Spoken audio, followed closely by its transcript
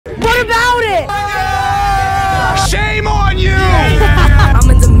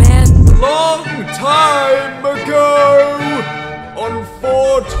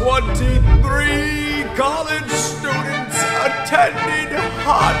college students attended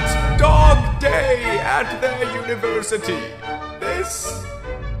Hot Dog Day at their university. This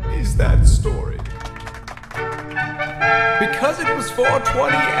is that story. Because it was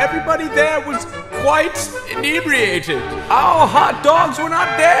 420, everybody there was quite inebriated. Our hot dogs were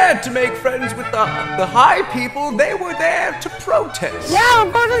not there to make friends with the high people. They were there to protest. Yeah,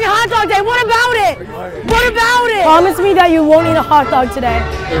 unfortunately, hot dog day. What about it? What about it? Promise me that you won't eat a hot dog today.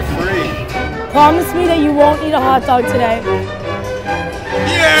 They're free. Promise me that you won't eat a hot dog today.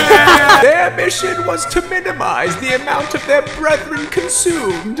 Yeah! Their mission was to minimize the amount of their brethren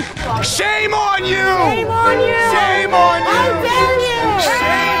consumed. Shame on you! Shame on you! Shame on you! How dare you!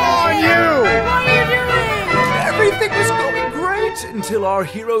 Shame on you! What are you doing? Everything was going great until our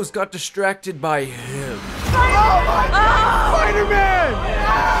heroes got distracted by him. Oh my God! Spider-Man!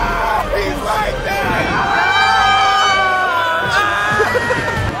 Ah, he's right there!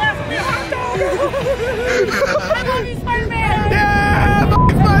 I love you, Spider-Man! Yeah!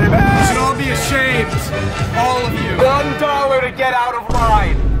 Spider-Man! You should all be ashamed. All of you. $1 to get out of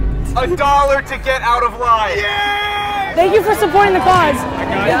line. $1 to get out of line. Yeah! Thank you for supporting the cause.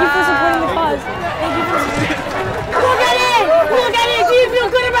 Thank you for supporting the cause. Thank you for Look at it! Look at it! Do you feel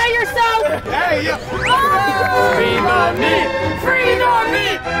good about yourself? Hey, yeah. Free the meat! Free the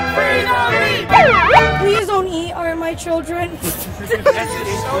meat! Free the meat! Please don't eat, are my children.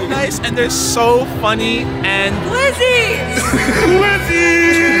 So nice, and they're so funny and Lizzie!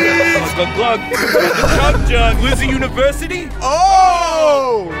 glug. Jug jug. Lizzie University.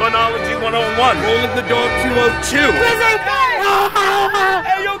 Oh! Phonology 101. Rolling the dog 202. Lizzie!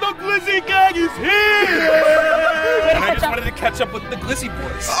 Hey yo, the Glizzy gang is here! And I just wanted to catch up with the Glizzy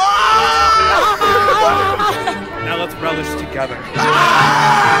boys. Now let's relish together.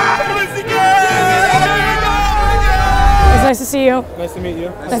 Glizzy gang! It's nice to see you. Nice to meet you.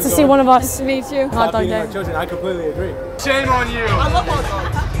 Nice to see one of us. Nice to meet you. Hot dog day. Children, I completely agree. Shame on you. I love hot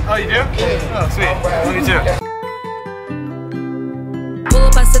dogs. Oh, you do? Oh, sweet. Me too. Pull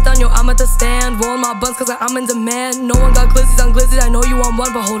up, I sit down, yo, I'm at the stand. Rolling my buns cause I'm in demand. No one got glizzies on glizzies, I know you want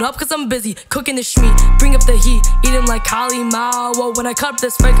one, but hold up cause I'm busy cooking this meat. Bring up the heat, eat them like Kali Mao. Whoa, when I cut up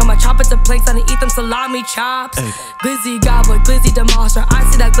this steak, I'ma chop it to planks and eat them salami chops. Glizzy gobbler, glizzy demolisher. I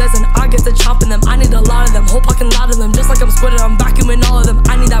see that glizz and I get to chomping them. I need a lot of them, whole fucking lot of them. Just like I'm squirting, I'm vacuuming all of them.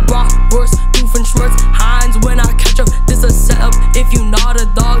 I need that bratwurst, Doofenshmirtz, Heinz when I catch up. This a setup, if you not a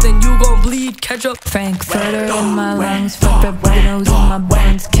dog, then you gon' bleed ketchup. Frankfurter in my lungs, fucked up rhinos in my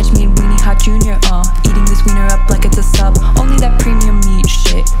bones. Catch me in Weenie Hot Jr. Eating this wiener up like it's a sub. Only that premium meat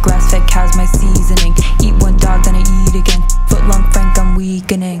shit. Grass-fed cows my seasoning. Eat one dog, then I eat again. Footlong Frank, I'm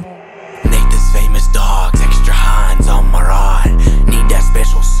weakening. Nathan's famous dogs, extra Heinz on my rod. Need that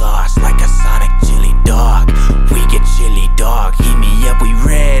special sauce like a Sonic chili dog. We get chili dog, heat me up, we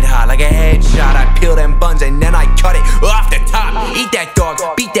red hot like a headshot. I peel them buns and then I cut it off the top. Eat that dog,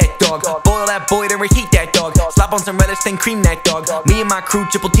 beat that dog, boil that boy, then reheat that dog. Slap on some relish, then cream that dog. Me and my crew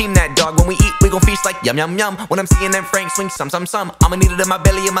triple team that dog. When we eat, we gon' feast like yum yum yum. When I'm seeing them Frank swing some. I'ma need it in my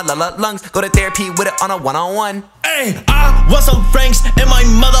belly and my lungs. Go to therapy with it on a one-on-one. Hey, I want some Franks in my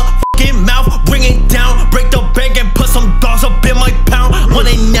motherfucking mouth. Bring it down, break the bank and put some dogs up in my pound. Want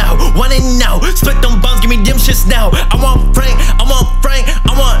it now, split them bombs, give me them shits now. I want Frank, I want Frank,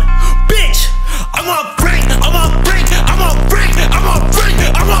 I want bitch. I want Frank, I want Frank, I want Frank, I want Frank,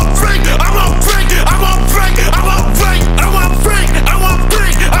 I want Frank, I want Frank, I want Frank, I want Frank, I want Frank, I want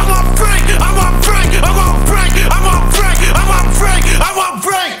Frank, I want Frank, I want Frank, I want Frank, I want Frank, I want Frank, I want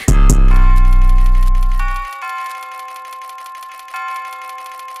Frank.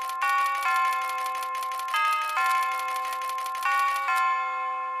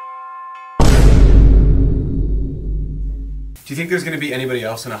 Do you think there's gonna be anybody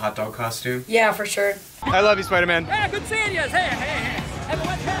else in a hot dog costume? Yeah, for sure. I love you, Spider-Man. Hey, good seeing you. Hey.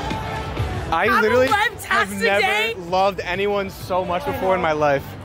 I literally have never loved anyone so much before in my life.